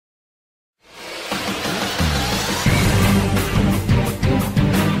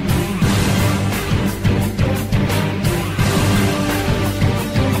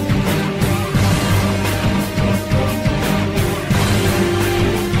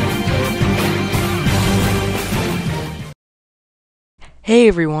Hey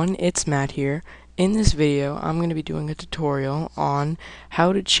everyone, it's Matt here. In this video, I'm going to be doing a tutorial on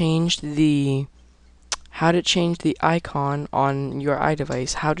how to change the icon on your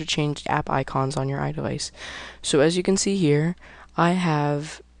iDevice, how to change app icons on your iDevice. So as you can see here, I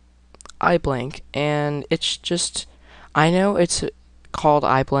have iBlank, and it's just, I know it's called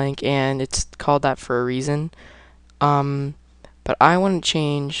iBlank and it's called that for a reason. Um, but I want to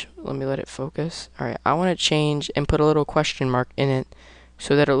change, let me let it focus. Alright, I want to change and put a little question mark in it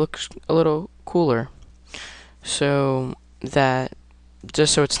so that it looks a little cooler. So that,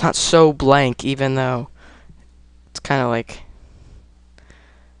 just so it's not so blank, even though it's kind of like,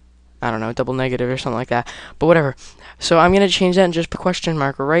 I don't know, double negative or something like that. But whatever. So I'm going to change that and just put question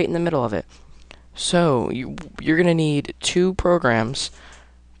mark right in the middle of it. So you're going to need two programs.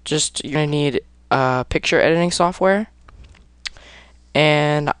 You're going to need picture editing software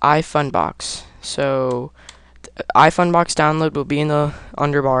and iFunbox. So iFunbox download will be in the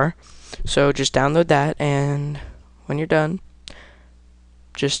underbar. So just download that, and when you're done,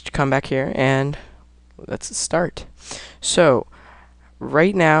 just come back here and let's start. So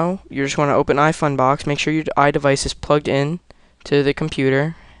right now, you just want to open iFunbox. Make sure your iDevice is plugged in to the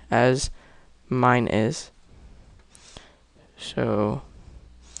computer, as mine is. So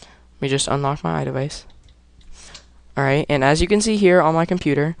let me just unlock my iDevice. Alright, and as you can see here on my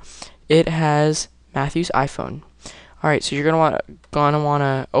computer, it has Matthew's iPhone. Alright, so you're gonna want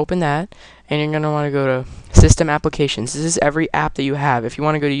to open that, and you're gonna want to go to System Applications. This is every app that you have. If you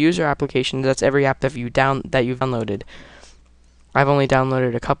want to go to User Applications, that's every app that you've downloaded. I've only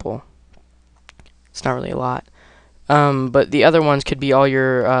downloaded a couple. It's not really a lot. But the other ones could be all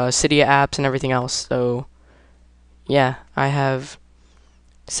your Cydia apps and everything else. So yeah, I have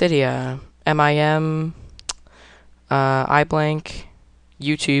Cydia, MIM, iBlank,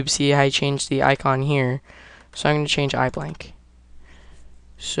 YouTube. See, I changed the icon here. So I'm going to change iBlank.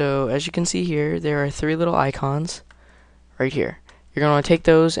 So as you can see here, there are three little icons right here. You're going to want to take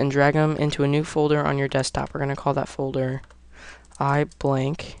those and drag them into a new folder on your desktop. We're going to call that folder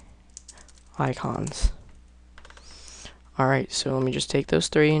iBlank icons. Alright, so let me just take those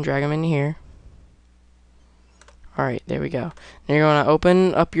three and drag them in here. Alright, there we go. Now you're going to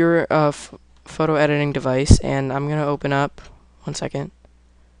open up your photo editing device, and I'm going to open up, one second.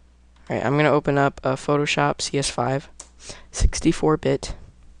 Alright, I'm going to open up Photoshop CS5, 64-bit,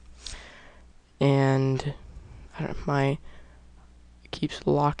 and I don't know, it keeps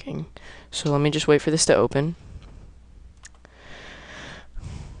locking. So let me just wait for this to open.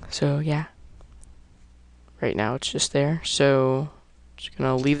 So yeah, right now it's just there. So just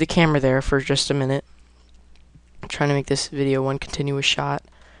gonna leave the camera there for just a minute. I'm trying to make this video one continuous shot,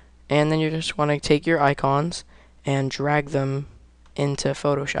 and then you just want to take your icons and drag them into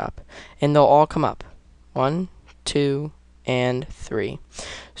Photoshop, and they'll all come up. 1, 2, and 3.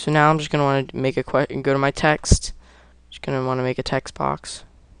 So now I'm just gonna want to make a question. Go to my text. Just gonna want to make a text box.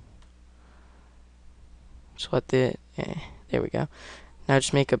 Just let there we go. Now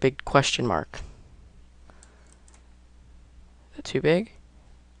just make a big question mark. Is that too big?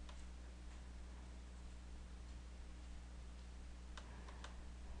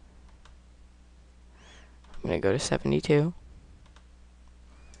 I'm gonna go to 72.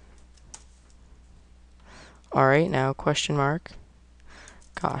 Alright, now question mark.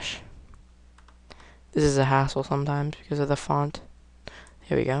 Gosh. This is a hassle sometimes because of the font.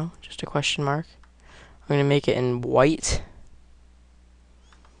 Here we go. Just a question mark. I'm going to make it in white.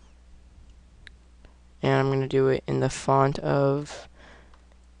 And I'm going to do it in the font of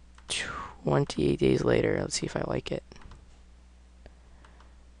 28 days later. Let's see if I like it.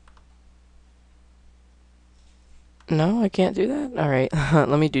 No, I can't do that? Alright,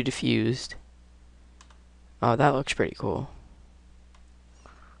 let me do diffused. Oh, that looks pretty cool.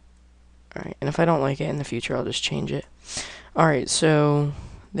 Alright, and if I don't like it in the future, I'll just change it. Alright, so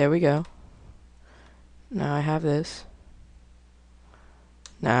there we go. Now I have this.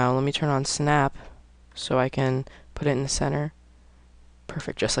 Now let me turn on snap so I can put it in the center.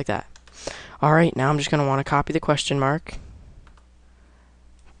 Perfect, just like that. Alright, now I'm just going to want to copy the question mark.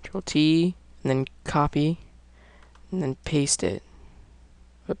 Control T, and then copy, and then paste it.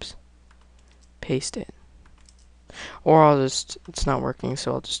 Whoops. Paste it. Or it's not working,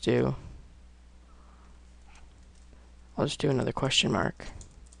 so I'll just do another question mark.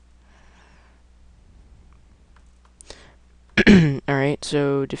 Alright,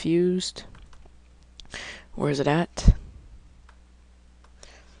 so diffused. Where is it at?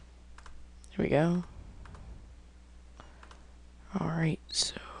 There we go. Alright,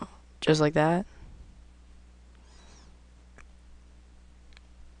 so just like that.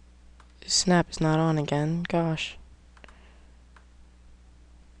 Snap is not on again. Gosh.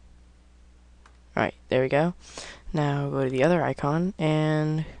 there we go. Now go to the other icon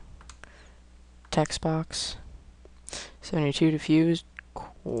and text box 72 diffused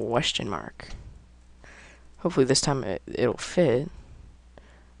question mark. Hopefully this time it'll fit.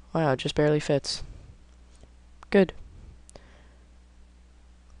 Wow, it just barely fits. Good.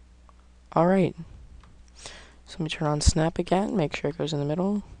 Alright. So let me turn on snap again, make sure it goes in the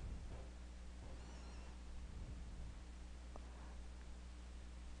middle.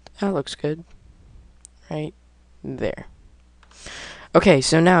 That looks good. Right there. Okay,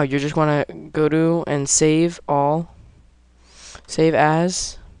 so now you just want to go to and save all. Save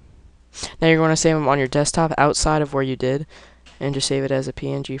as. Now you're going to save them on your desktop outside of where you did, and just save it as a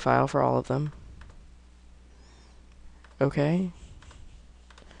PNG file for all of them. Okay.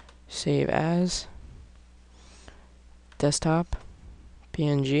 Save as. Desktop.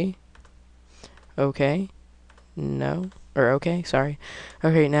 PNG. Okay. No. Or okay, sorry.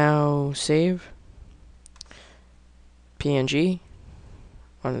 Okay, now save. PNG.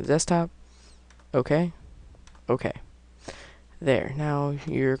 On the desktop. Okay. Okay. There. Now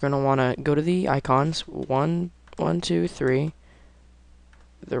you're going to want to go to the icons. 1, 2, 3.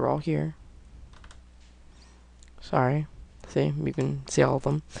 They're all here. Sorry. See, you can see all of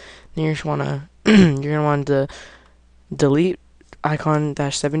them. Then you just want to you're going to want to delete icon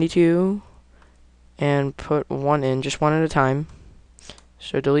 -72 and put 1 in, just one at a time.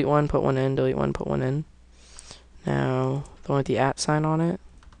 So delete 1, put 1 in, delete 1, put 1 in. Now the one with the @ sign on it.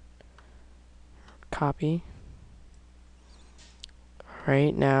 Copy.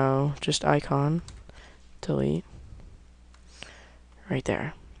 Right now, just icon, delete. Right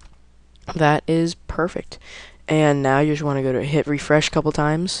there. That is perfect. And now you just want to go to hit refresh a couple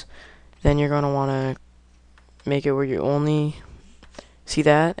times. Then you're going to want to make it where you only see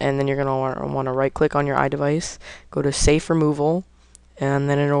that, and then you're going to want to right click on your iDevice, go to safe removal, and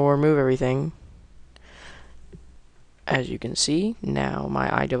then it'll remove everything. As you can see, now my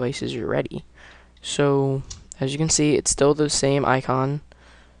iDevice is ready. So as you can see, it's still the same icon.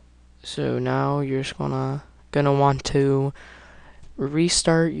 So now you're just gonna want to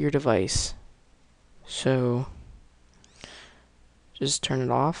restart your device. So just turn it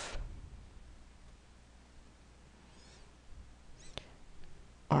off.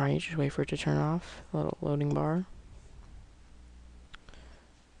 Alright, just wait for it to turn off. A little loading bar.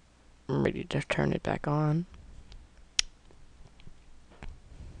 I'm ready to turn it back on.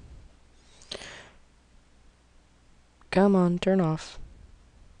 Come on, turn off.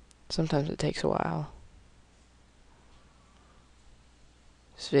 Sometimes it takes a while.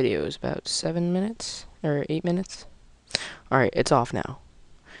 This video is about 7 minutes, or 8 minutes. Alright, it's off now.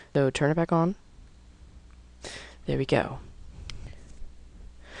 So turn it back on. There we go.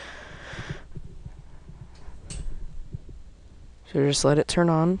 So just let it turn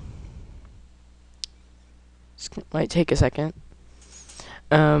on. This might take a second.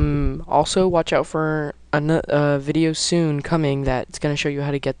 Also, watch out for a video soon coming that's going to show you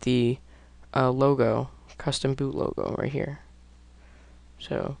how to get the logo, custom boot logo right here.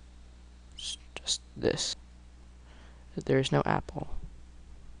 So, just this. There's no Apple.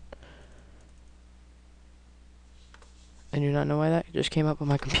 I do not know why that just came up on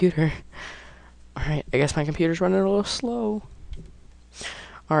my computer. Alright, I guess my computer's running a little slow.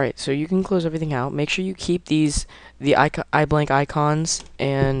 Alright, so you can close everything out. Make sure you keep the iBlank icons,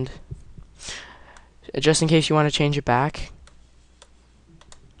 and just in case you want to change it back.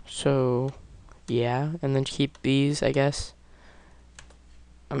 So, yeah, and then keep these, I guess.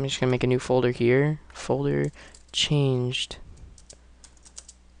 I'm just gonna make a new folder here. Folder changed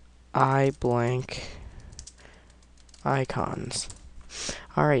iBlank icons.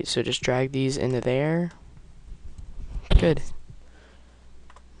 Alright, so just drag these into there. Good.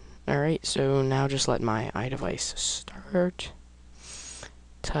 Alright, so now just let my iDevice start.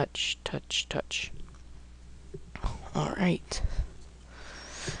 Touch, touch, touch. Alright.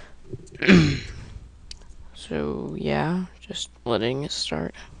 So, yeah, just letting it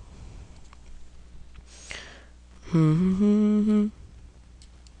start. Wait,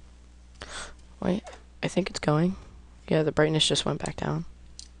 I think it's going. Yeah, the brightness just went back down.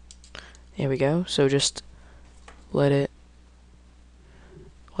 There we go. So just let it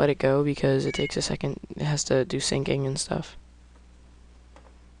go, because it takes a second. It has to do syncing and stuff.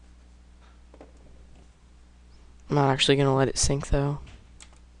 I'm not actually gonna let it sync though.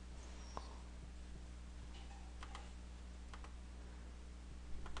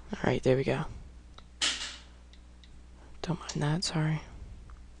 Alright, there we go. Don't mind that, sorry.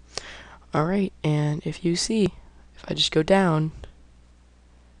 Alright, and if you see, if I just go down.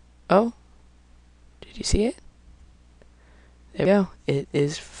 Oh, did you see it? There we go. It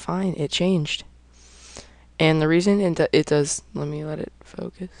is fine. It changed. And the reason it does, let me let it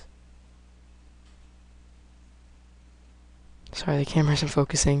focus. Sorry, the camera isn't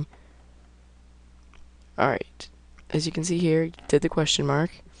focusing. Alright, as you can see here, you did the question mark.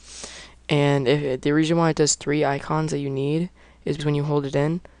 And the reason why it does 3 icons that you need is because when you hold it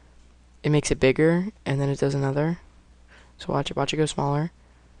in, it makes it bigger, and then it does another. So watch it go smaller.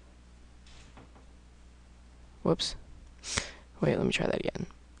 Whoops. Wait, let me try that again.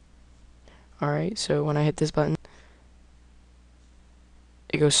 Alright, so when I hit this button,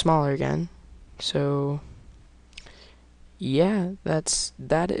 it goes smaller again. So yeah, that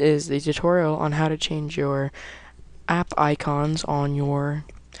is the tutorial on how to change your app icons on your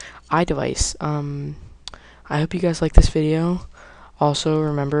iDevice. I hope you guys like this video. Also,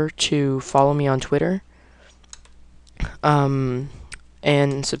 remember to follow me on Twitter, and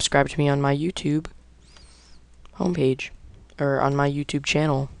subscribe to me on my YouTube homepage, or on my YouTube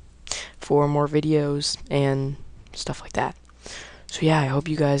channel, for more videos and stuff like that. So yeah, I hope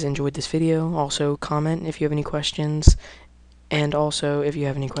you guys enjoyed this video. Also, comment if you have any questions. And also, if you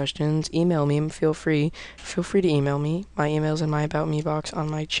have any questions, email me. Feel free to email me. My email's in my About Me box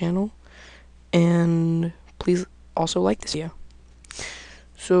on my channel. And please also like this video.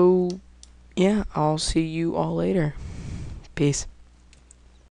 So, yeah, I'll see you all later. Peace.